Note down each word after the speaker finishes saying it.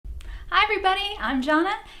everybody, I'm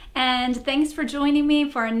Jonna, and thanks for joining me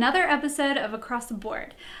for another episode of Across the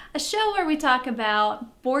Board, a show where we talk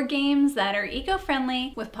about board games that are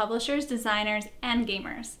eco-friendly with publishers, designers, and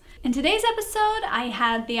gamers. In today's episode, I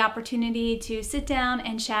had the opportunity to sit down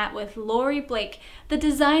and chat with Laurie Blake, the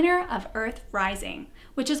designer of Earth Rising,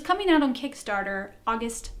 which is coming out on Kickstarter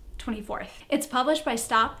August 24th. It's published by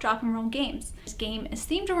Stop, Drop, and Roll Games. This game is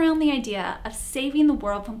themed around the idea of saving the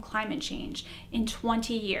world from climate change in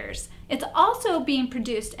 20 years. It's also being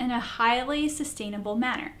produced in a highly sustainable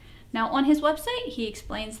manner. Now, on his website, he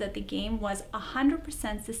explains that the game was 100%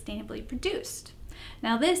 sustainably produced.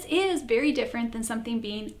 Now, this is very different than something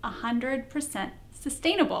being 100%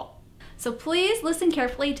 sustainable. So please listen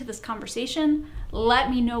carefully to this conversation.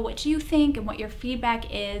 Let me know what you think and what your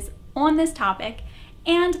feedback is on this topic,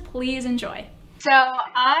 and please enjoy. So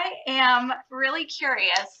I am really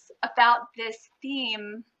curious about this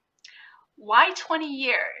theme. Why 20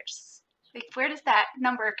 years? Like, where does that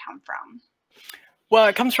number come from? Well,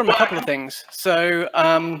 it comes from a couple of things. So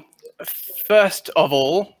first of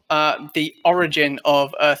all, the origin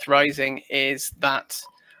of Earth Rising is that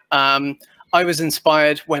I was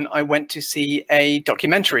inspired when I went to see a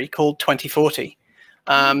documentary called 2040.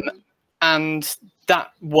 And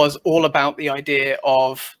that was all about the idea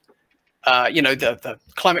of, the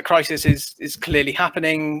climate crisis is clearly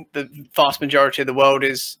happening. The vast majority of the world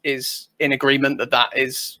is in agreement that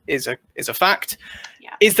is a fact.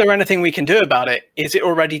 Yeah. Is there anything we can do about it? Is it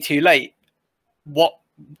already too late? What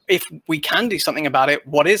if we can do something about it?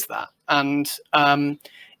 What is that? And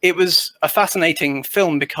it was a fascinating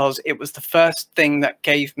film because it was the first thing that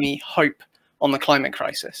gave me hope on the climate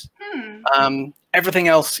crisis. Everything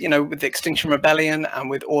else, with the Extinction Rebellion and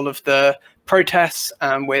with all of the protests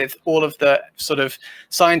and with all of the sort of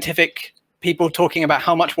scientific people talking about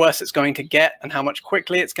how much worse it's going to get and how much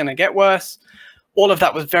quickly it's going to get worse, all of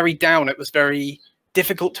that was very down. It was very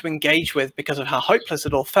difficult to engage with because of how hopeless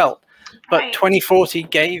it all felt. But right. 2040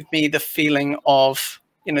 gave me the feeling of,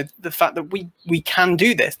 the fact that we can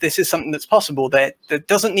do this. This is something that's possible. There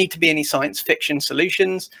doesn't need to be any science fiction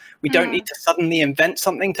solutions. We don't need to suddenly invent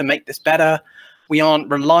something to make this better. We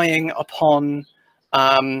aren't relying upon,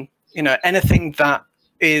 anything that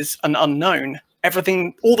is an unknown.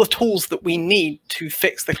 Everything, all the tools that we need to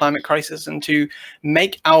fix the climate crisis and to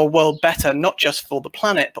make our world better, not just for the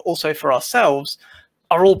planet, but also for ourselves,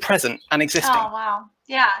 are all present and existing. Oh, wow.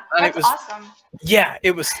 Yeah, that's awesome. Yeah,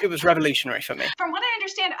 it was revolutionary for me. From what I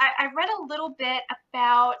understand, I read a little bit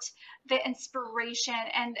about the inspiration,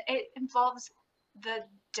 and it involves the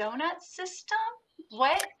Doughnut system.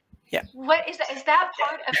 What? Yeah. What is that? Is that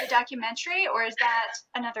part of the documentary, or is that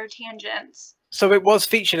another tangent? So it was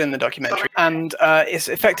featured in the documentary, and it's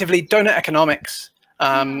effectively Doughnut economics,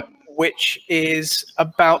 which is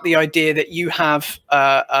about the idea that you have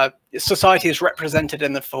society is represented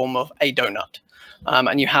in the form of a donut.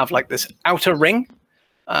 And you have like this outer ring,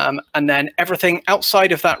 and then everything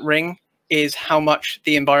outside of that ring is how much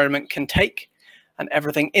the environment can take, and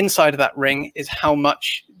everything inside of that ring is how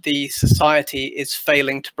much the society is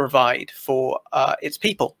failing to provide for its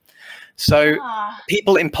people. So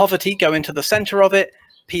people in poverty go into the center of it,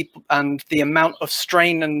 and the amount of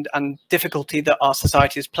strain and difficulty that our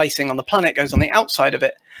society is placing on the planet goes on the outside of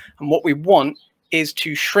it. And what we want is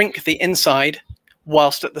to shrink the inside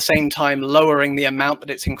whilst at the same time lowering the amount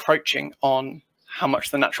that it's encroaching on how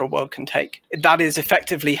much the natural world can take. That is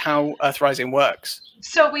effectively how Earth Rising works.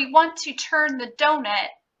 So we want to turn the donut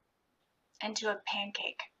into a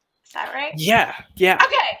pancake. Is that right? Yeah, yeah.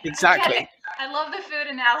 Okay. Exactly. I love the food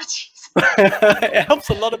analogies. It helps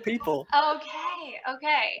a lot of people.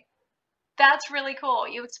 Okay. That's really cool.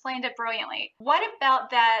 You explained it brilliantly. What about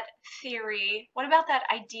that theory? What about that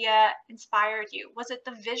idea inspired you? Was it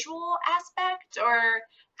the visual aspect or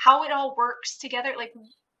how it all works together? Like,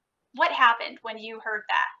 what happened when you heard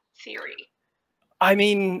that theory? I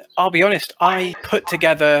mean, I'll be honest, I put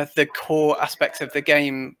together the core aspects of the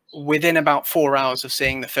game within about 4 hours of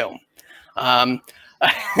seeing the film. I've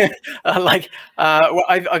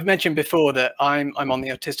mentioned before that I'm on the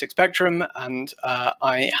autistic spectrum, and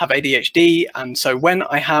I have ADHD, and so when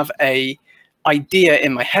I have a idea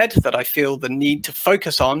in my head that I feel the need to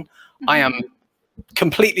focus on, I am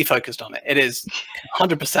completely focused on it. It is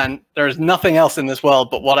 100%. There is nothing else in this world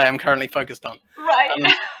but what I am currently focused on.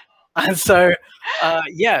 Right. And so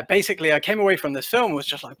yeah, basically I came away from this film and was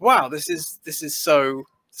just like, wow, this is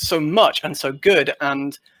so much and so good,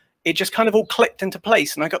 and it just kind of all clicked into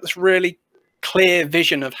place, and I got this really clear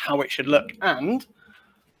vision of how it should look. And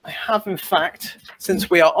I have, in fact,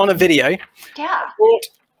 since we are on a video, brought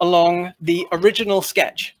along the original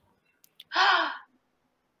sketch.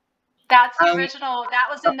 That's the original. That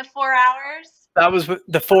was in the 4 hours. That was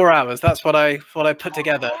the 4 hours. That's what I put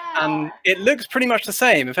together, Wow. and it looks pretty much the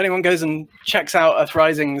same. If anyone goes and checks out Earth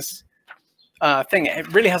Rising's thing, it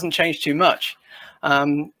really hasn't changed too much.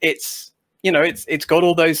 It's it's got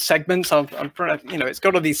all those segments. It's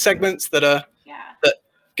got all these segments that are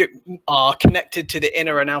are connected to the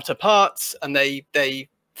inner and outer parts, and they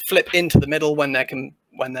flip into the middle when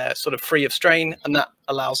they're sort of free of strain, and that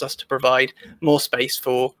allows us to provide more space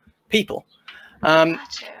for people.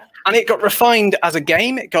 Gotcha. And it got refined as a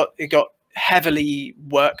game. It got heavily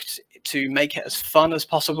worked to make it as fun as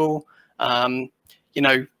possible.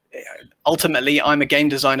 Ultimately, I'm a game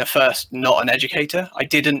designer first, not an educator. I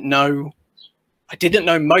didn't know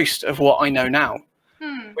most of what I know now,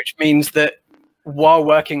 which means that while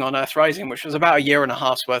working on Earth Rising, which was about 1.5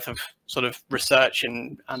 years worth of sort of research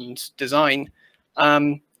and design,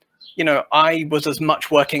 I was as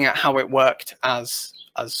much working at how it worked as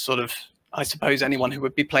sort of, I suppose, anyone who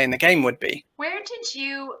would be playing the game would be. Where did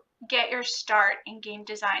you get your start in game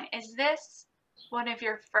design? Is this one of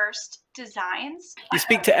your first designs? You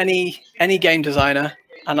speak to any game designer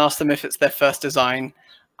and ask them if it's their first design,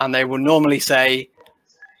 and they will normally say,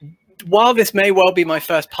 while this may well be my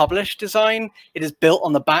first published design, it is built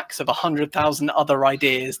on the backs of 100,000 other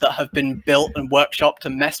ideas that have been built and workshopped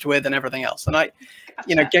and messed with and everything else. And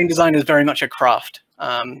game design is very much a craft.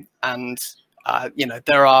 There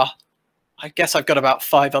are, I guess I've got about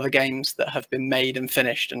 5 other games that have been made and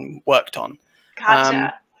finished and worked on.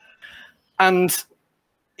 Gotcha. And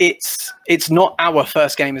it's not our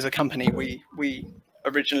first game as a company. We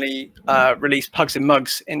originally released Pugs in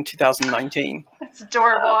Mugs in 2019. That's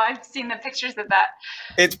adorable. I've seen the pictures of that.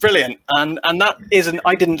 It's brilliant, and that isn't.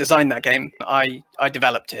 I didn't design that game. I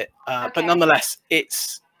developed it, but nonetheless,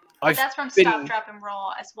 that's from Stop, Drop, and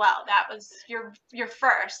Roll as well. That was your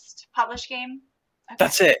first published game. Okay.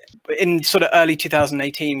 That's it. In sort of early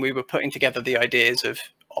 2018, we were putting together the ideas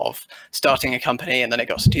of starting a company, and then it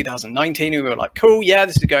got to 2019, and we were like, cool, yeah,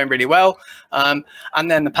 this is going really well. And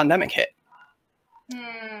then the pandemic hit.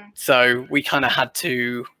 So we kind of had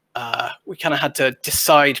to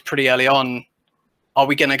decide pretty early on, are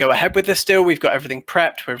we going to go ahead with this still? We've got everything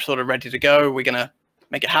prepped. We're sort of ready to go. We're going to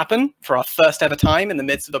make it happen for our first ever time in the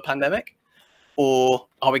midst of a pandemic, or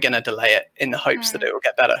are we going to delay it in the hopes that it will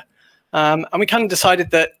get better? And we kind of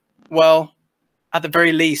decided that, well, at the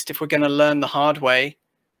very least, if we're going to learn the hard way,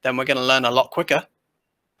 then we're going to learn a lot quicker.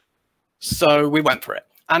 So we went for it.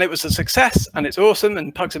 And it was a success, and it's awesome,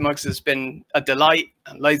 and Pugs and Mugs has been a delight,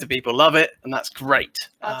 and loads of people love it, and that's great.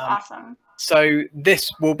 That's awesome. So this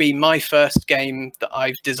will be my first game that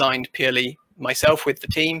I've designed purely myself with the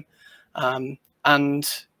team. And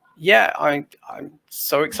yeah, I'm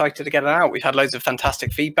so excited to get it out. We've had loads of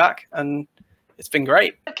fantastic feedback, and it's been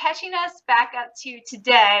great. So catching us back up to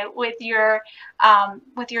today with your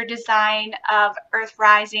design of Earth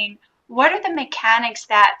Rising, what are the mechanics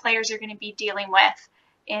that players are going to be dealing with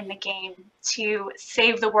in the game to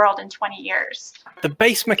save the world in 20 years? The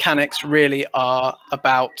base mechanics really are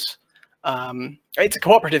about, it's a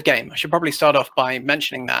cooperative game. I should probably start off by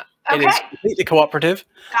mentioning that. Okay. It is completely cooperative.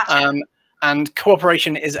 Gotcha. And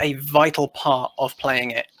cooperation is a vital part of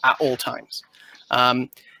playing it at all times.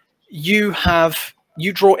 You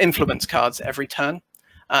draw influence cards every turn,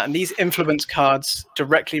 and these influence cards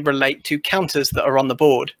directly relate to counters that are on the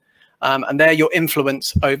board, and they're your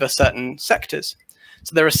influence over certain sectors.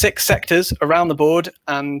 So there are 6 sectors around the board,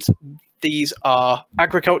 and these are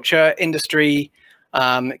agriculture, industry,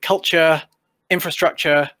 culture,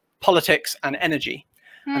 infrastructure, politics, and energy.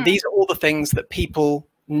 And these are all the things that people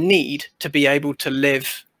need to be able to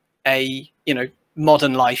live a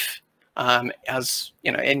modern life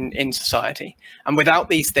in society. And without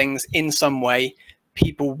these things, in some way,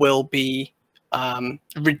 people will be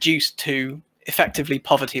reduced to effectively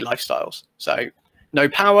poverty lifestyles. So no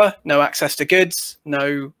power, no access to goods,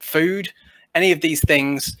 no food, any of these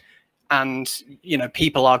things, and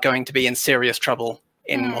people are going to be in serious trouble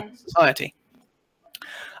in modern society.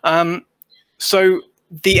 So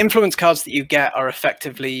the influence cards that you get are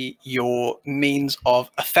effectively your means of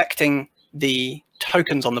affecting the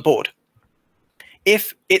tokens on the board.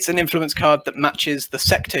 If it's an influence card that matches the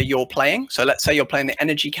sector you're playing, so let's say you're playing the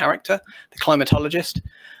energy character, the climatologist,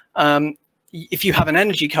 if you have an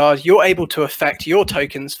energy card, you're able to affect your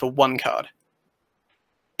tokens for 1 card.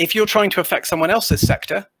 If you're trying to affect someone else's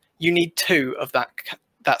sector, you need 2 of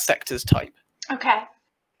that sector's type. Okay.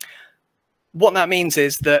 What that means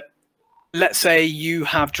is that, let's say you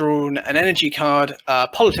have drawn an energy card, a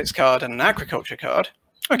politics card, and an agriculture card.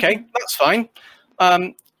 Okay, that's fine.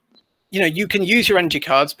 You can use your energy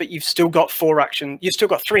cards, but you've still got 3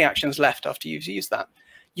 actions left after you've used that.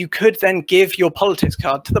 you could then give your politics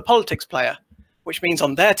card to the politics player, which means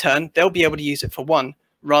on their turn, they'll be able to use it for one,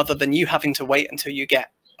 rather than you having to wait until you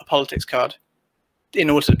get a politics card in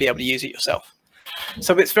order to be able to use it yourself.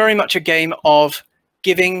 So it's very much a game of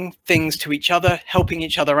giving things to each other, helping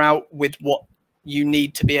each other out with what you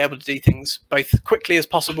need to be able to do things both quickly as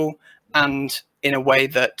possible and in a way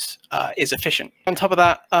that is efficient. On top of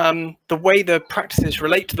that, the way the practices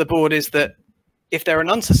relate to the board is that if they're an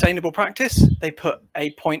unsustainable practice, they put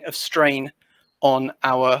a point of strain on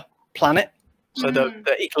our planet, so the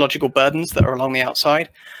ecological burdens that are along the outside,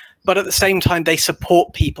 but at the same time, they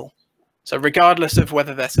support people. So regardless of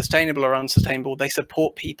whether they're sustainable or unsustainable, they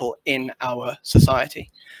support people in our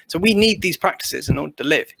society. So we need these practices in order to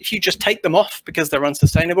live. If you just take them off because they're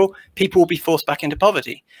unsustainable, people will be forced back into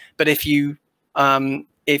poverty. But if you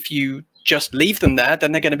just leave them there,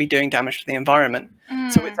 then they're going to be doing damage to the environment.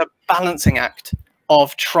 So it's a balancing act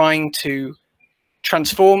of trying to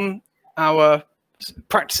transform our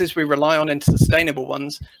practices we rely on into sustainable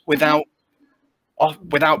ones without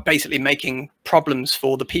basically making problems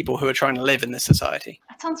for the people who are trying to live in this society.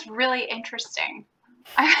 That sounds really interesting.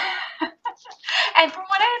 And from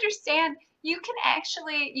what I understand, you can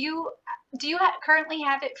actually, currently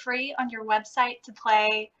have it free on your website to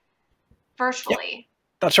play virtually? Yep.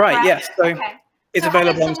 That's right, yes. So okay. It's so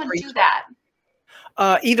available how on does someone Screen do that?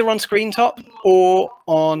 Either on ScreenTop or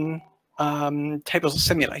on Tabletop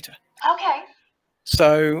Simulator. Okay.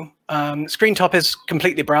 So ScreenTop is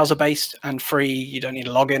completely browser-based and free. You don't need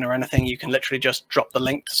a login or anything. You can literally just drop the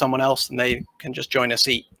link to someone else and they can just join a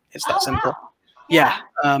seat. It's that simple. Wow. Yeah.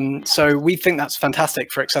 So we think that's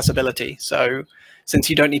fantastic for accessibility. So since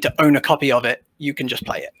you don't need to own a copy of it, you can just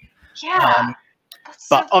play it. Yeah. That's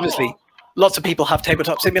but so obviously, cool. lots of people have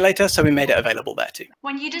Tabletop Simulator, so we made it available there too.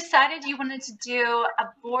 When you decided you wanted to do a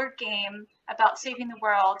board game about saving the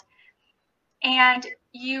world, and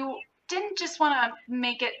you didn't just want to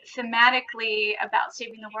make it thematically about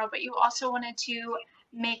saving the world, but you also wanted to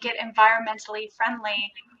make it environmentally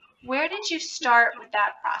friendly, where did you start with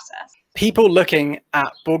that process? People looking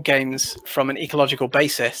at board games from an ecological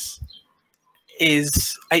basis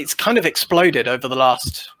it's kind of exploded over the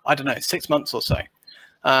last, I don't know, 6 months or so.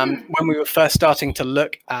 When we were first starting to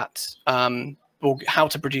look at how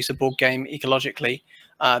to produce a board game ecologically,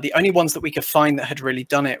 the only ones that we could find that had really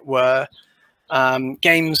done it were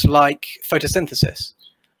games like photosynthesis.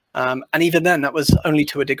 And even then, that was only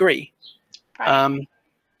to a degree. Right.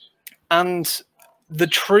 And the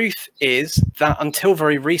truth is that until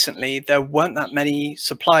very recently, there weren't that many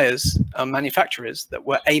suppliers and manufacturers that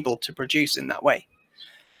were able to produce in that way.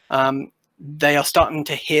 They are starting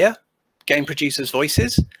to hear game producers'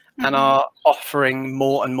 voices and are offering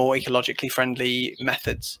more and more ecologically friendly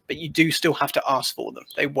methods, but you do still have to ask for them.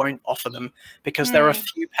 They won't offer them because they're a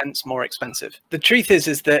few pence more expensive. The truth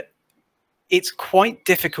is that it's quite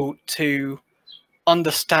difficult to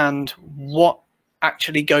understand what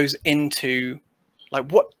actually goes into, like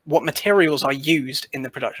what materials are used in the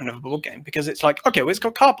production of a board game, because it's like, okay, well, it's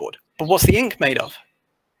got cardboard, but what's the ink made of?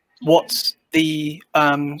 What's the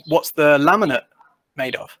laminate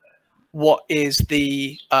made of? What is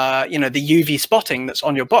the the UV spotting that's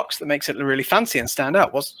on your box that makes it really fancy and stand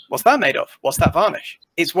out? What's that made of? What's that varnish?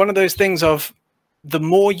 It's one of those things of the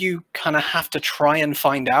more you kind of have to try and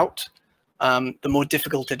find out, the more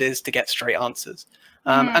difficult it is to get straight answers.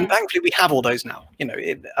 And thankfully, we have all those now.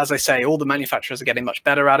 As I say, all the manufacturers are getting much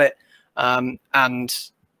better at it. And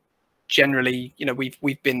generally,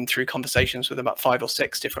 we've been through conversations with about 5 or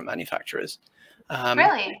 6 different manufacturers.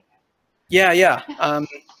 Really? Yeah.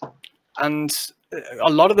 And a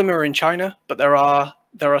lot of them are in China, but there are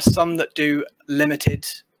some that do limited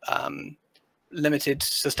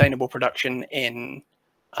sustainable production in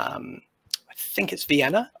I think it's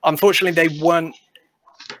Vienna. Unfortunately, they weren't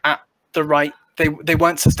at the right. They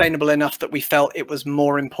weren't sustainable enough that we felt it was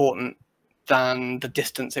more important than the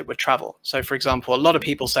distance it would travel. So, for example, a lot of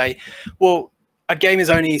people say, well, a game is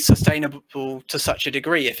only sustainable to such a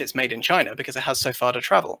degree if it's made in China because it has so far to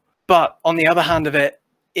travel. But on the other hand of it,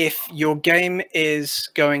 if your game is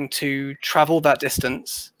going to travel that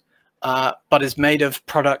distance, but is made of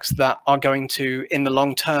products that are going to, in the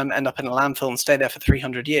long term, end up in a landfill and stay there for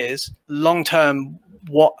 300 years, long term,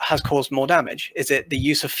 what has caused more damage? Is it the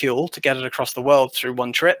use of fuel to get it across the world through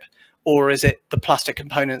one trip? Or is it the plastic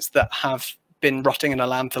components that have been rotting in a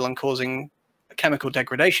landfill and causing chemical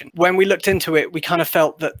degradation? When we looked into it, we kind of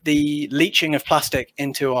felt that the leaching of plastic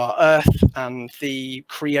into our earth and the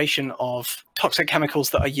creation of toxic chemicals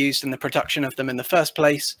that are used in the production of them in the first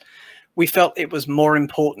place, we felt it was more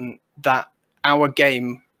important that our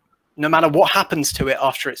game, no matter what happens to it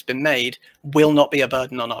after it's been made, will not be a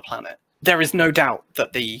burden on our planet. there is no doubt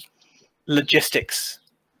that the logistics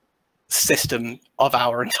system of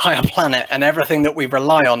our entire planet and everything that we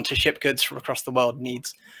rely on to ship goods from across the world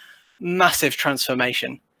needs massive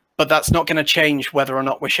transformation. But that's not going to change whether or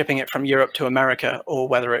not we're shipping it from Europe to America or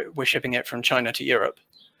whether we're shipping it from China to Europe.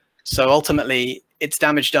 So ultimately, it's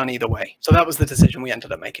damage done either way. So that was the decision we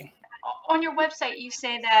ended up making. On your website, you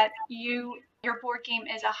say that your board game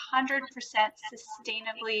is 100%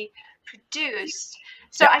 sustainably produced.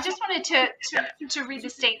 So I just wanted to read the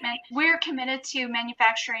statement. We're committed to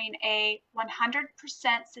manufacturing a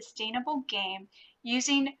 100% sustainable game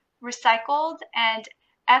using recycled and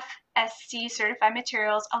FSC certified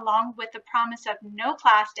materials, along with the promise of no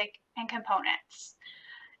plastic and components.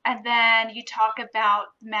 And then you talk about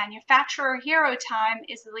manufacturer Hero Time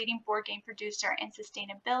is the leading board game producer in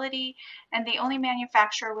sustainability and the only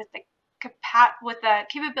manufacturer with the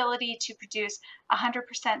capability to produce 100%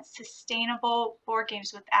 sustainable board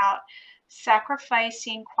games without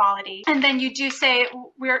sacrificing quality. And then you do say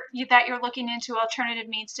that you're looking into alternative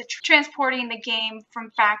means to transporting the game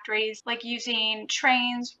from factories, like using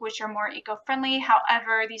trains, which are more eco-friendly.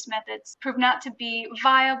 However, these methods prove not to be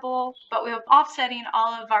viable, but we're offsetting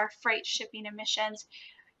all of our freight shipping emissions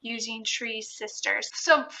using tree sisters.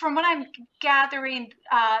 So from what I'm gathering,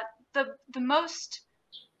 the most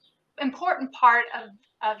important part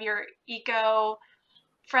of your eco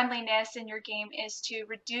friendliness in your game is to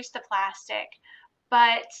reduce the plastic,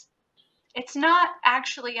 but it's not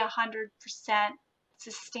actually 100%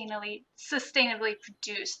 sustainably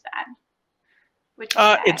produced then.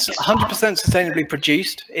 It's 100% sustainably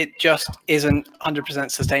produced. It just isn't 100%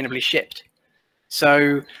 sustainably shipped.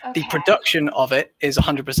 So the production of it is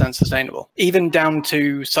 100% sustainable, even down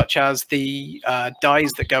to such as the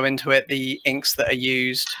dyes that go into it, the inks that are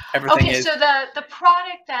used, everything is. So the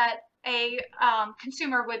product that a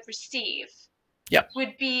consumer would receive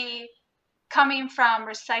would be coming from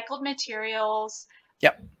recycled materials,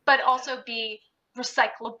 but also be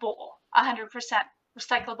recyclable, 100%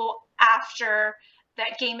 recyclable after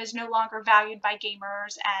that game is no longer valued by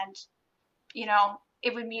gamers and, you know,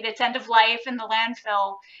 it would meet its end of life in the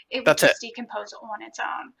landfill. It would just decompose on its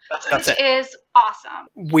own, which is awesome.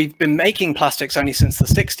 We've been making plastics only since the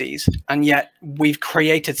 60s, and yet we've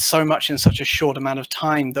created so much in such a short amount of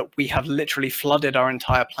time that we have literally flooded our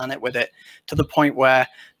entire planet with it, to the point where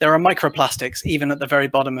there are microplastics even at the very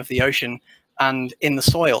bottom of the ocean and in the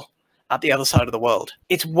soil at the other side of the world.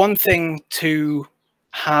 It's one thing to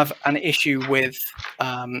have an issue with,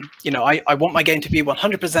 you know, I want my game to be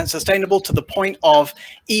 100% sustainable to the point of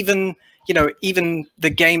even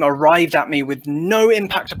the game arrived at me with no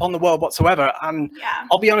impact upon the world whatsoever. And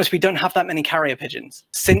I'll be honest, we don't have that many carrier pigeons.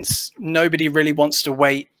 Since nobody really wants to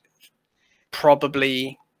wait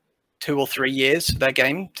probably 2 or 3 years for their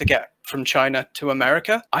game to get from China to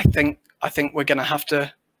America, I think we're going to have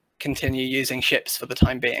to continue using ships for the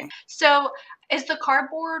time being. So is the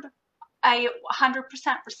cardboard a 100%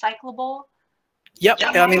 recyclable? Yep.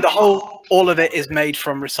 I mean, all of it is made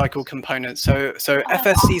from recycled components. So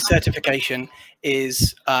FSC certification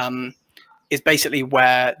is basically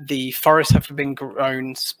where the forests have been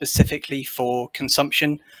grown specifically for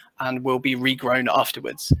consumption and will be regrown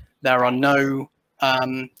afterwards. There are no,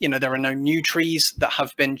 there are no new trees that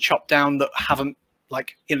have been chopped down that haven't,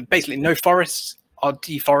 basically no forests are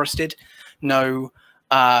deforested, no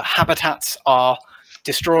habitats are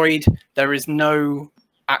destroyed. There is no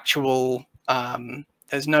actual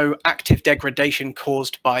there's no active degradation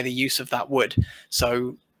caused by the use of that wood,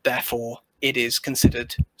 so therefore it is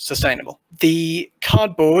considered sustainable. The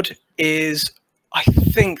cardboard is, I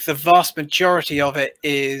think the vast majority of it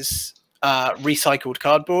is recycled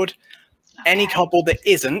cardboard. Any cardboard that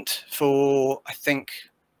isn't, I think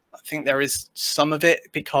there is some of it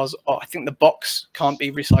because I think the box can't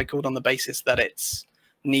be recycled on the basis that it's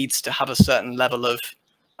needs to have a certain level of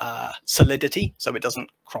solidity so it doesn't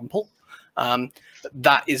crumple.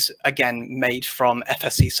 That is again made from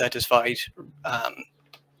FSC certified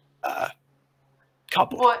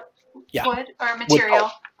cardboard. Wood or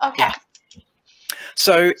material. Okay. Yeah.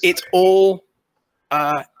 So it's all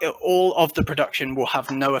of the production will have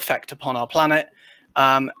no effect upon our planet,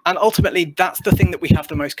 and ultimately that's the thing that we have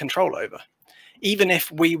the most control over. Even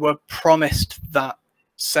if we were promised that,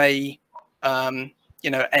 say,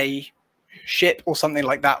 a ship or something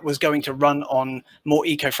like that was going to run on more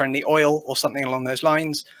eco-friendly oil or something along those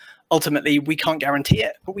lines, ultimately we can't guarantee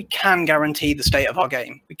it, but we can guarantee the state of our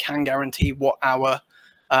game. We can guarantee what our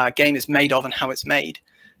game is made of and how it's made.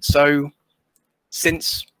 So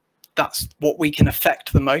since that's what we can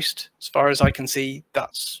affect the most, as far as I can see,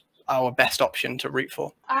 that's our best option to root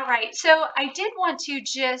for. All right, so I did want to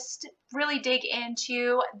just really dig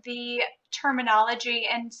into the terminology,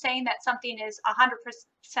 and saying that something is 100%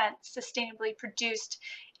 sustainably produced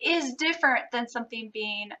is different than something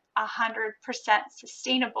being 100%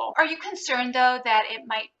 sustainable. Are you concerned, though, that it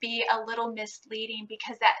might be a little misleading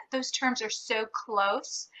because those terms are so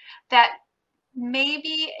close that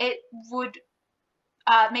maybe it would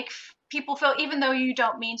make people feel, even though you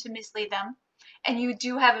don't mean to mislead them, and you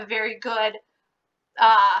do have a very good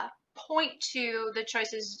point to the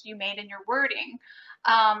choices you made in your wording,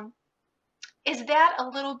 is that a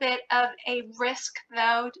little bit of a risk,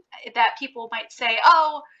 though, that people might say,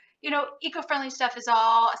 oh, eco-friendly stuff is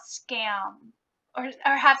all a scam, or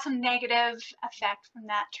have some negative effect from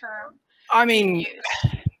that term? I mean,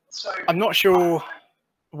 I'm not sure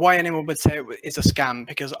why anyone would say it is a scam,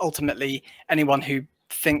 because ultimately anyone who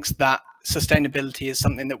thinks that sustainability is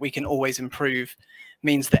something that we can always improve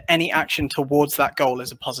means that any action towards that goal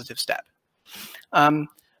is a positive step.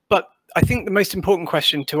 But I think the most important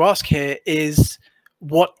question to ask here is,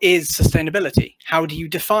 what is sustainability? How do you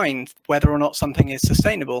define whether or not something is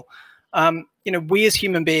sustainable? We as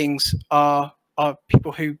human beings are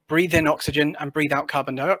people who breathe in oxygen and breathe out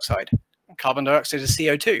carbon dioxide. Carbon dioxide is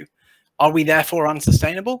CO2. Are we therefore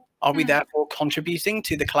unsustainable? Are we therefore contributing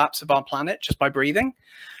to the collapse of our planet just by breathing?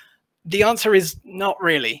 The answer is not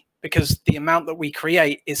really, because the amount that we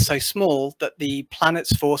create is so small that the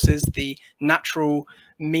planet's forces, the natural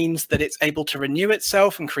means that it's able to renew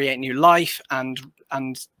itself and create new life and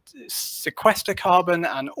sequester carbon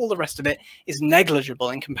and all the rest of it, is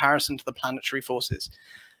negligible in comparison to the planetary forces.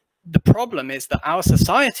 The problem is that our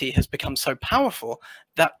society has become so powerful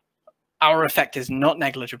that our effect is not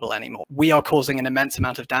negligible anymore. We are causing an immense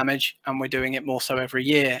amount of damage, and we're doing it more so every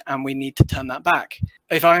year, and we need to turn that back.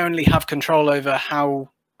 If I only have control over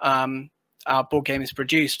how our board game is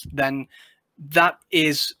produced, then that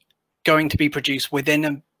is going to be produced within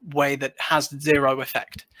a way that has zero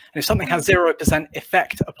effect. And if something has 0%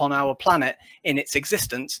 effect upon our planet in its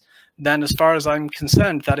existence, then as far as I'm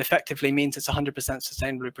concerned, that effectively means it's 100%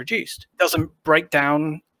 sustainably produced. It doesn't break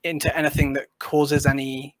down into anything that causes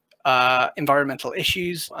any environmental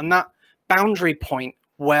issues. And that boundary point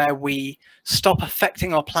where we stop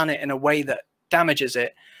affecting our planet in a way that damages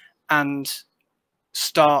it and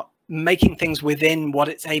start making things within what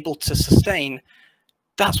it's able to sustain,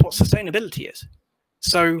 that's what sustainability is.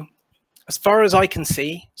 So as far as I can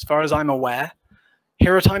see, as far as I'm aware,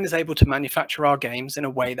 Hero Time is able to manufacture our games in a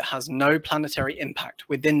way that has no planetary impact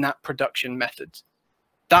within that production method.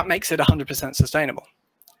 That makes it 100% sustainable.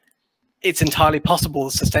 It's entirely possible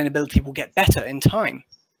that sustainability will get better in time,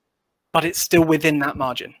 but it's still within that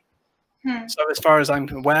margin. So as far as I'm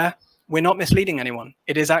aware, we're not misleading anyone.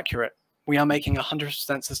 It is accurate. We are making a 100%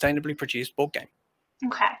 sustainably produced board game.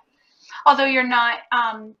 Okay. Although you're not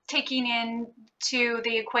taking into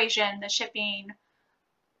the equation the shipping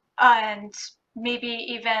and maybe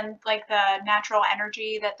even like the natural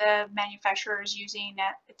energy that the manufacturer is using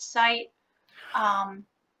at its site.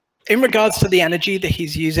 In regards to the energy that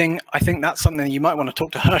he's using, I think that's something you might want to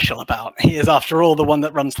talk to Herschel about. He is, after all, the one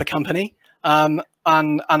that runs the company. And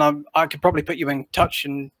I could probably put you in touch,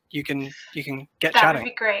 and you can get chatting. That would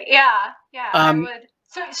be great. Yeah, I would.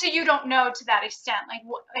 So you don't know to that extent, like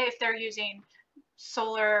if they're using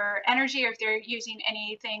solar energy or if they're using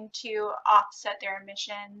anything to offset their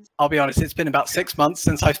emissions? I'll be honest, it's been about 6 months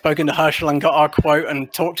since I've spoken to Herschel and got our quote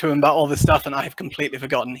and talked to him about all this stuff, and I have completely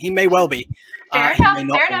forgotten. He may well be. Fair enough.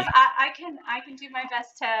 Fair enough. I can do my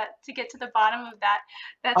best to get to the bottom of that.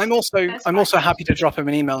 I'm also happy to drop him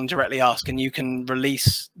an email and directly ask, and you can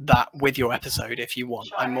release that with your episode if you want.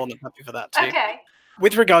 Sure. I'm more than happy for that too. Okay.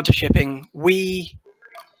 With regard to shipping,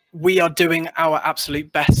 we are doing our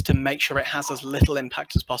absolute best to make sure it has as little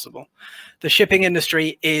impact as possible. The shipping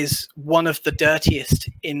industry is one of the dirtiest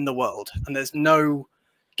in the world, and there's no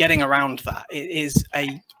getting around that. It is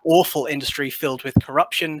an awful industry filled with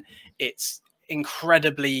corruption. It's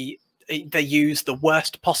incredibly, they use the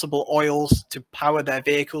worst possible oils to power their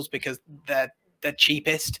vehicles because they're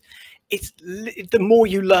cheapest. It's the more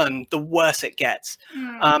you learn, the worse it gets.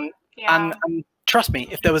 And trust me,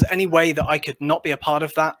 if there was any way that I could not be a part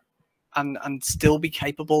of that and still be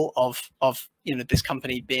capable of this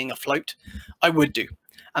company being afloat, I would do.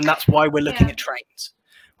 And that's why we're looking at trains.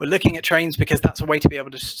 We're looking at trains because that's a way to be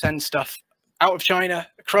able to send stuff out of China,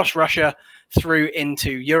 across Russia, through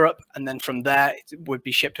into Europe, and then from there it would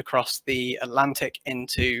be shipped across the Atlantic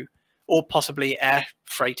into, or possibly air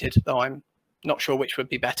freighted, though I'm not sure which would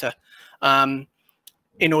be better,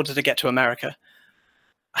 in order to get to America.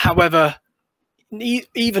 However,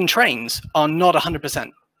 even trains are not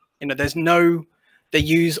 100%. They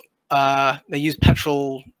use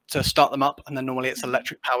petrol to start them up, and then normally it's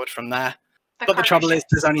electric powered from there. But the trouble is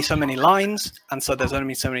there's only so many lines, and so there's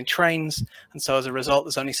only so many trains, and so as a result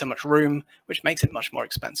there's only so much room, which makes it much more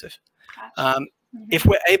expensive. Gotcha. If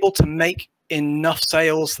we're able to make enough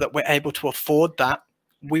sales that we're able to afford that,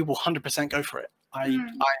 we will 100% go for it.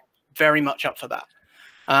 I'm very much up for that.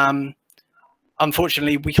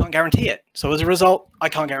 Unfortunately, we can't guarantee it. So as a result, I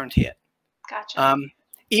can't guarantee it. Gotcha.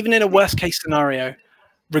 Even in a worst case scenario,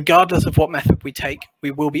 regardless of what method we take,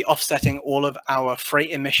 we will be offsetting all of our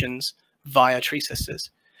freight emissions via Tree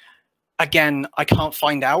Sisters. Again, I can't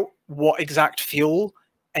find out what exact fuel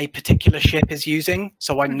a particular ship is using,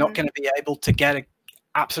 so I'm not going to be able to get an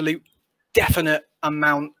absolute definite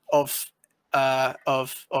amount of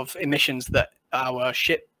emissions that our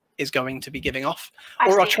ship is going to be giving off,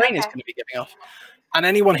 or our train is going to be giving off. And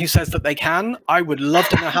anyone who says that they can, I would love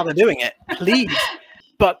to know how they're doing it, please.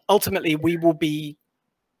 But ultimately, we will be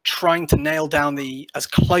trying to nail down as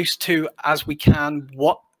close to as we can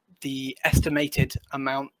what the estimated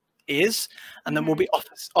amount is, and then we'll be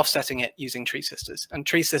offsetting it using Tree Sisters. And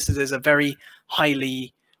Tree Sisters is a very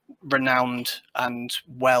highly renowned and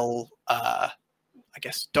well, I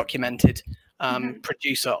guess, documented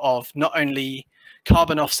producer of not only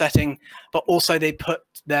carbon offsetting, but also they put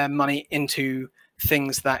their money into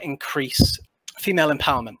things that increase female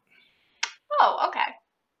empowerment. Oh, okay.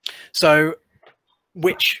 So,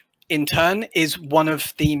 which in turn is one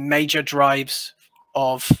of the major drives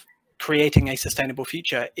of creating a sustainable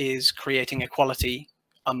future, is creating equality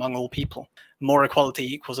among all people. More equality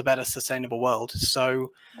equals a better sustainable world.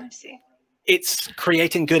 So I see. It's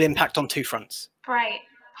creating good impact on two fronts. Right.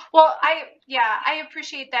 Well, I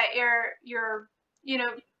appreciate that you're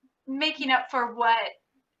making up for what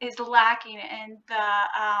is lacking in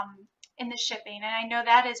the shipping, and I know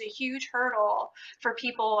that is a huge hurdle for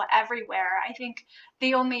people everywhere. I think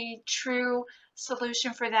the only true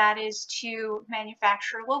solution for that is to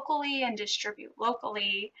manufacture locally and distribute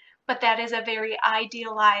locally, but that is a very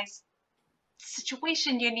idealized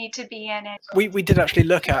situation you need to be in. We did actually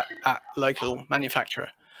look at local manufacturer,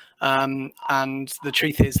 and the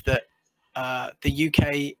truth is that the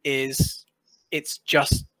UK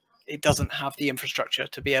it doesn't have the infrastructure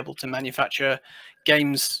to be able to manufacture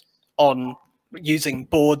games on using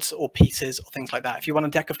boards or pieces or things like that. If you want a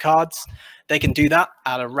deck of cards, they can do that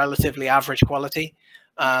at a relatively average quality.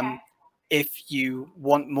 If you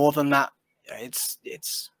want more than that,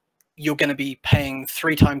 you're going to be paying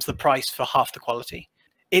 3 times the price for half the quality.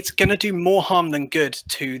 It's going to do more harm than good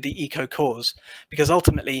to the eco cause, because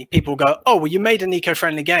ultimately people go, oh, well, you made an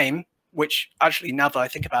eco-friendly game, which actually, now that I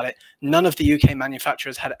think about it, none of the UK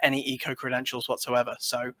manufacturers had any eco credentials whatsoever.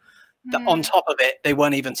 So on top of it, they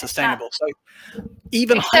weren't even sustainable. So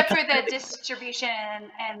even except for the distribution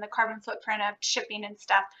and the carbon footprint of shipping and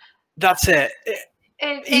stuff. That's it.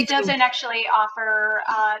 It doesn't actually offer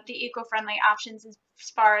the eco-friendly options as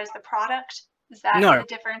far as the product. Is that the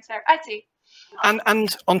difference there? I see.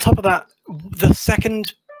 And on top of that, the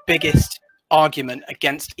second biggest argument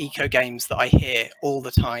against eco games that I hear all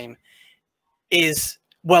the time is,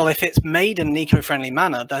 well, if it's made in an eco-friendly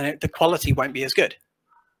manner, then the quality won't be as good.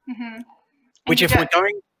 Which if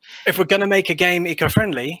we're going to make a game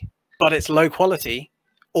eco-friendly, but it's low quality,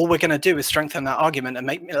 all we're going to do is strengthen that argument and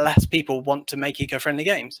make less people want to make eco-friendly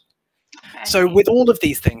games. So with all of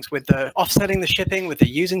these things, with the offsetting the shipping, with the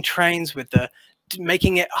using trains, with the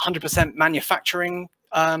making it 100% manufacturing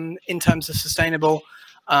in terms of sustainable,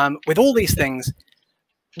 with all these things,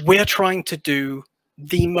 we're trying to do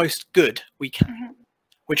the most good we can.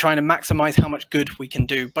 We're trying to maximize how much good we can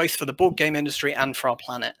do, both for the board game industry and for our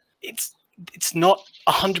planet. It's not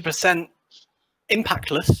 100%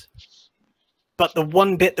 impactless, but the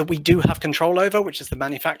one bit that we do have control over, which is the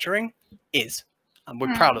manufacturing, and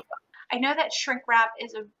we're proud of that. I know that shrink wrap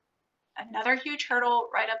is another huge hurdle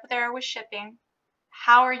right up there with shipping.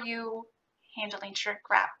 How are you handling shrink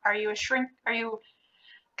wrap? Are you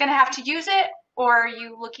going to have to use it, or are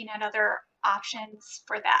you looking at other options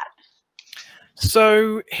for that?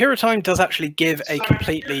 So Hero Time does actually give a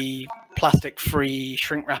completely plastic-free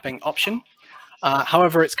shrink wrapping option.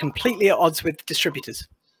 However, it's completely at odds with distributors.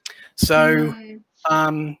 So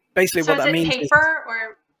basically, what that means is paper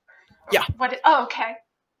or yeah. Okay.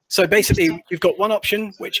 So basically, you've got one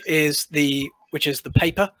option, which is the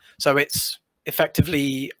paper. So it's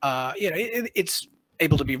effectively, it's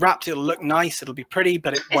able to be wrapped. It'll look nice. It'll be pretty,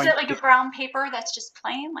 but it won't. Is it like a brown paper that's just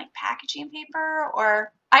plain, like packaging paper,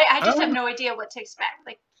 or I just have no idea what to expect.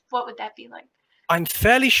 Like, what would that be like? I'm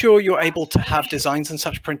fairly sure you're able to have designs and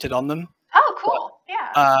such printed on them. Oh, cool.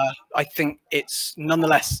 Yeah. I think it's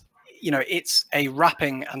nonetheless, it's a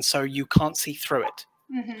wrapping, and so you can't see through it.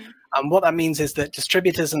 Mm-hmm. And what that means is that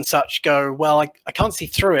distributors and such go, well, I can't see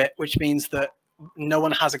through it, which means that no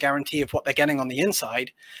one has a guarantee of what they're getting on the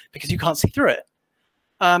inside because you can't see through it.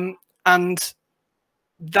 And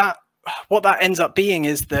that what that ends up being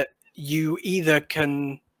is that you either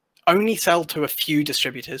can only sell to a few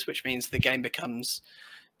distributors, which means the game becomes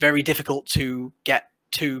very difficult to get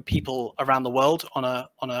to people around the world on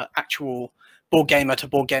a actual board gamer to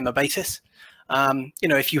board gamer basis. You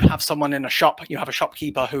know, if you have someone in a shop, you have a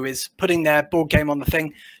shopkeeper who is putting their board game on the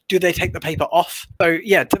thing, do they take the paper off? So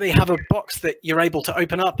yeah, do they have a box that you're able to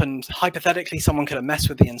open up and hypothetically someone could have messed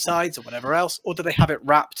with the insides or whatever else, or do they have it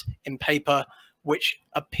wrapped in paper, which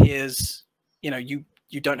appears, you know, you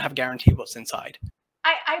don't have a guarantee what's inside.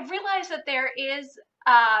 I realize that there is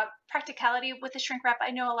practicality with the shrink wrap.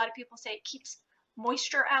 I know a lot of people say it keeps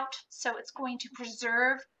moisture out, so it's going to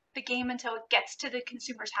preserve the game until it gets to the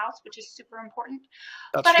consumer's house, which is super important.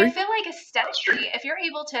 That's But true. I feel like aesthetically, if you're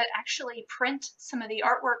able to actually print some of the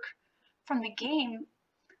artwork from the game,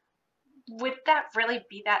 would that really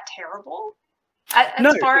be that terrible?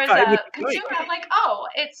 As far as a consumer, I'm like, oh,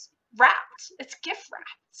 it's wrapped. It's gift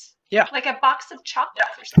wrapped. Yeah. Like a box of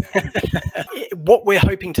chocolates or something. What we're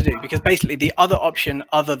hoping to do, because basically the other option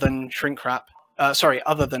other than shrink wrap,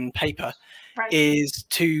 other than paper, Right. is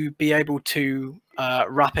to be able to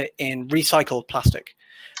wrap it in recycled plastic,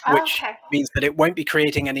 which means that it won't be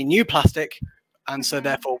creating any new plastic and so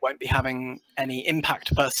therefore won't be having any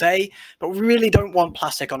impact per se. But we really don't want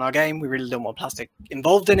plastic on our game. We really don't want plastic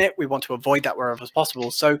involved in it. We want to avoid that wherever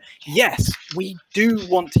possible. So yes, we do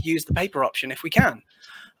want to use the paper option if we can.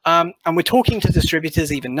 And we're talking to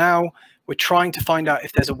distributors even now. We're trying to find out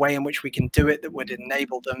if there's a way in which we can do it that would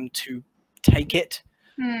enable them to take it.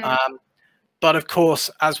 But of course,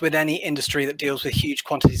 as with any industry that deals with huge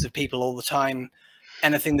quantities of people all the time,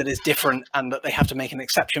 anything that is different and that they have to make an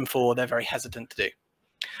exception for, they're very hesitant to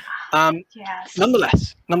do. Yes.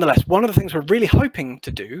 Nonetheless, one of the things we're really hoping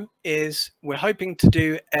to do is we're hoping to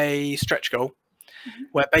do a stretch goal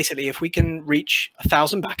where basically if we can reach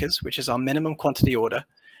 1,000 backers, which is our minimum quantity order,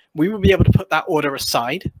 we will be able to put that order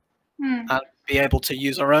aside and be able to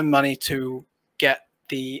use our own money to get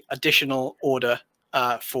the additional order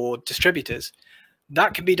for distributors.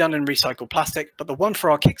 That can be done in recycled plastic, but the one for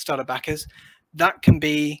our Kickstarter backers, that can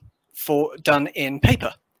be done in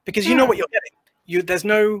paper, because you know what you're getting. There's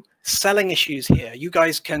no selling issues here. You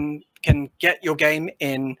guys can get your game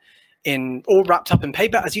in all wrapped up in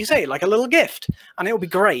paper, as you say, like a little gift, and it will be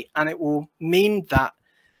great, and it will mean that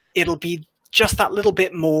it'll be just that little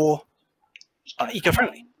bit more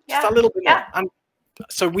eco-friendly, just a little bit more. And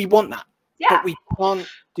so we want that, but we can't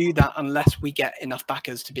do that unless we get enough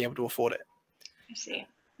backers to be able to afford it. I see.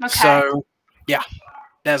 Okay. So yeah,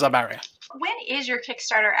 there's our barrier. When is your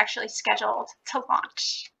Kickstarter actually scheduled to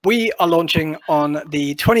launch? We are launching on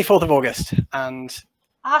the 24th of August, and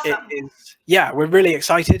awesome. We're really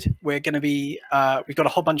excited. We're going to be, we've got a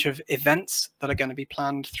whole bunch of events that are going to be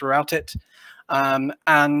planned throughout it.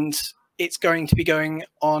 And it's going to be going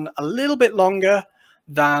on a little bit longer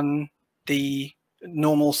than the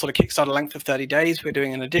normal sort of Kickstarter length of 30 days. We're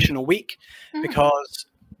doing an additional week because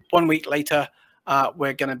 1 week later,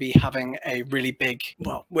 we're going to be having a really big,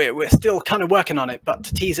 well, we're still kind of working on it, but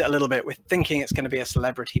to tease it a little bit, we're thinking it's going to be a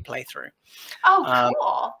celebrity playthrough. Oh,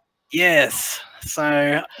 cool. Yes.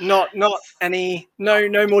 So not any,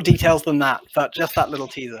 no more details than that, but just that little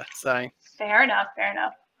teaser. So fair enough.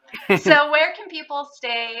 So where can people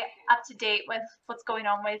stay up to date with what's going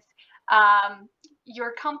on with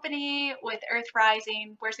your company, with Earth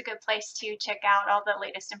Rising? Where's a good place to check out all the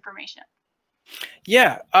latest information?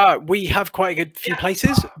 Yeah, we have quite a good few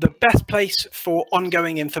places. The best place for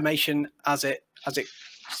ongoing information as it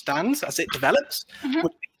stands, as it develops, would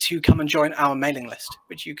be to come and join our mailing list,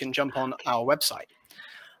 which you can jump on our website.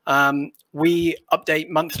 We update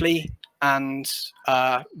monthly, and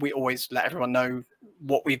we always let everyone know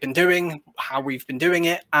what we've been doing, how we've been doing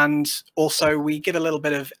it, and also we give a little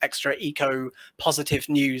bit of extra eco-positive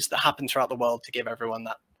news that happen throughout the world to give everyone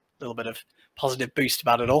that little bit of positive boost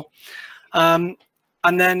about it all. And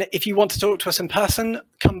then if you want to talk to us in person,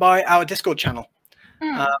 come by our Discord channel.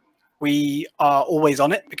 We are always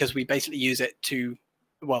on it because we basically use it to,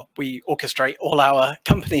 well, we orchestrate all our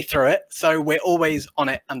company through it. So we're always on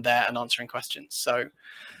it and there and answering questions. So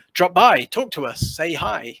drop by, talk to us, say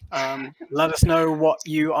hi, let us know what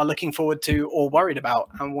you are looking forward to or worried about,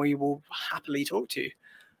 and we will happily talk to you.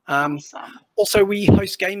 Awesome. Also, we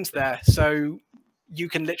host games there, so you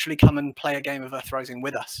can literally come and play a game of Earth Rising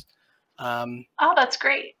with us. Oh, that's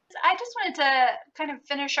great. I just wanted to kind of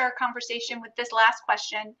finish our conversation with this last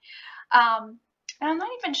question. And I'm not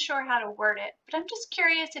even sure how to word it, but I'm just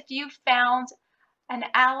curious if you found an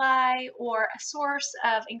ally or a source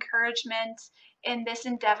of encouragement in this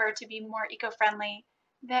endeavor to be more eco-friendly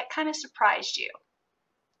that kind of surprised you?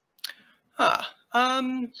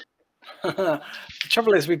 The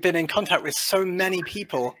trouble is we've been in contact with so many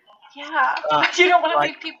people. Yeah, you don't want to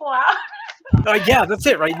leave people out. Yeah, that's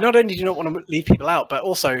it, right? Not only do you not want to leave people out, but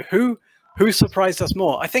also who surprised us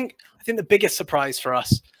more? I think the biggest surprise for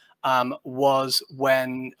us was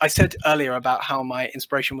when I said earlier about how my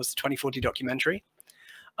inspiration was the 2040 documentary.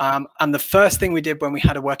 And the first thing we did when we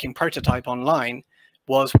had a working prototype online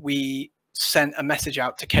was we sent a message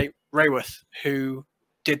out to Kate Rayworth, who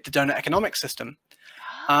did the Doughnut economic system.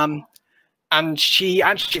 And she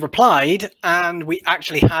actually replied, and we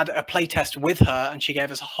actually had a play test with her, and she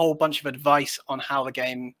gave us a whole bunch of advice on how the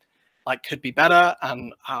game could be better,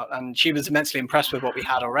 and she was immensely impressed with what we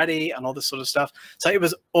had already and all this sort of stuff. So it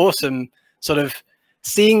was awesome sort of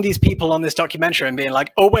seeing these people on this documentary and being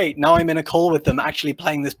like, oh wait, now I'm in a call with them actually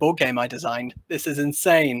playing this board game I designed. This is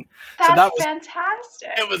insane. That's so fantastic.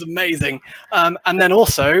 It was amazing. And then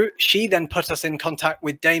also she then put us in contact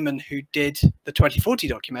with Damon, who did the 2040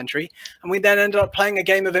 documentary, and we then ended up playing a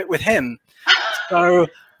game of it with him. So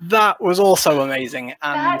that was also amazing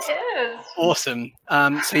and that is awesome.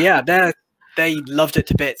 So yeah, they loved it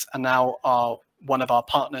to bits and now are one of our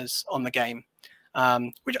partners on the game.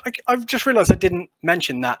 Which I've just realized I didn't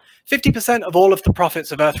mention that 50% of all of the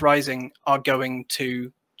profits of Earthrising are going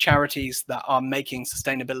to charities that are making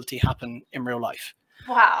sustainability happen in real life.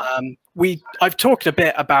 Wow. I've talked a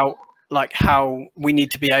bit about how we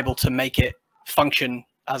need to be able to make it function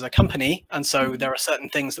as a company, and so there are certain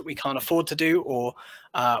things that we can't afford to do or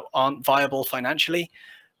aren't viable financially.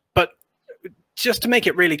 But just to make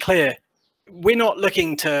it really clear, we're not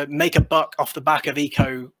looking to make a buck off the back of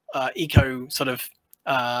eco sort of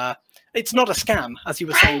it's not a scam, as you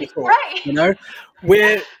were saying before. Right. You know,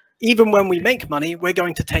 even when we make money, we're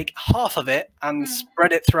going to take half of it and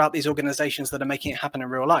spread it throughout these organizations that are making it happen in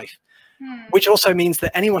real life. Which also means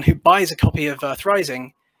that anyone who buys a copy of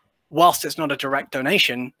Earthrising, whilst it's not a direct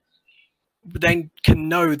donation, they can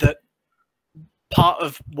know that part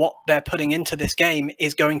of what they're putting into this game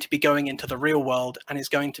is going to be going into the real world and is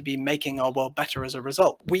going to be making our world better as a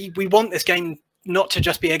result. We want this game not to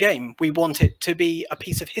just be a game. We want it to be a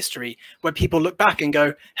piece of history where people look back and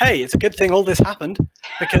go, hey, it's a good thing all this happened,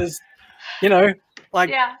 because, you know,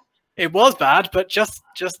 it was bad, but just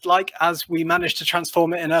like as we managed to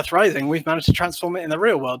transform it in Earthrising, we've managed to transform it in the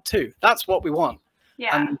real world too. That's what we want.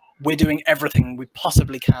 Yeah. And we're doing everything we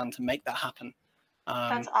possibly can to make that happen.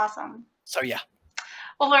 That's awesome. So yeah.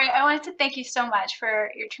 Well, Laurie, I wanted to thank you so much for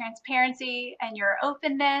your transparency and your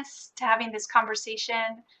openness to having this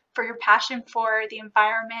conversation, for your passion for the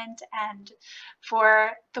environment and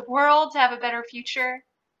for the world to have a better future.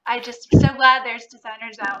 I just am so glad there's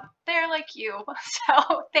designers out there like you.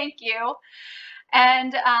 So thank you.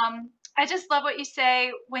 And I just love what you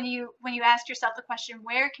say when you ask yourself the question,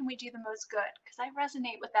 where can we do the most good? Because I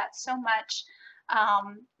resonate with that so much.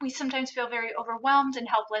 We sometimes feel very overwhelmed and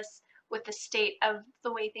helpless with the state of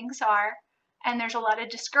the way things are. And there's a lot of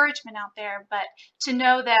discouragement out there, but to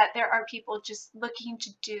know that there are people just looking to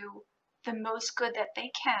do the most good that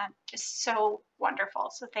they can is so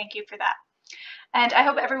wonderful. So thank you for that. And I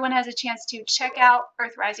hope everyone has a chance to check out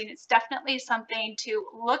Earthrising. It's definitely something to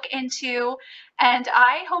look into. And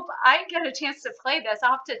I hope I get a chance to play this.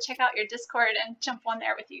 I'll have to check out your Discord and jump on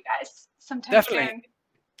there with you guys sometime soon.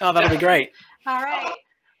 Oh, that'll be great. All right.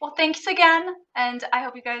 Well, thanks again. And I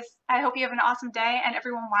hope you have an awesome day. And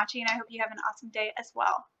everyone watching, I hope you have an awesome day as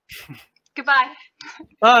well. Goodbye.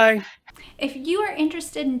 Bye. If you are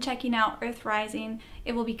interested in checking out Earthrising,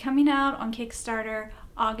 it will be coming out on Kickstarter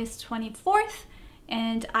August 24th.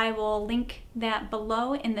 And I will link that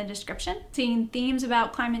below in the description. Seeing themes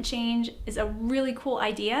about climate change is a really cool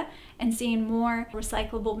idea, and seeing more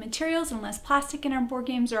recyclable materials and less plastic in our board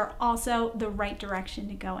games are also the right direction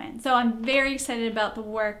to go in. So I'm very excited about the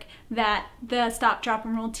work that the Stop, Drop,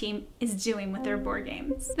 and Roll team is doing with their board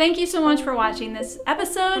games. Thank you so much for watching this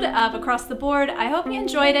episode of Across the Board. I hope you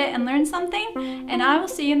enjoyed it and learned something, and I will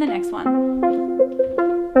see you in the next one.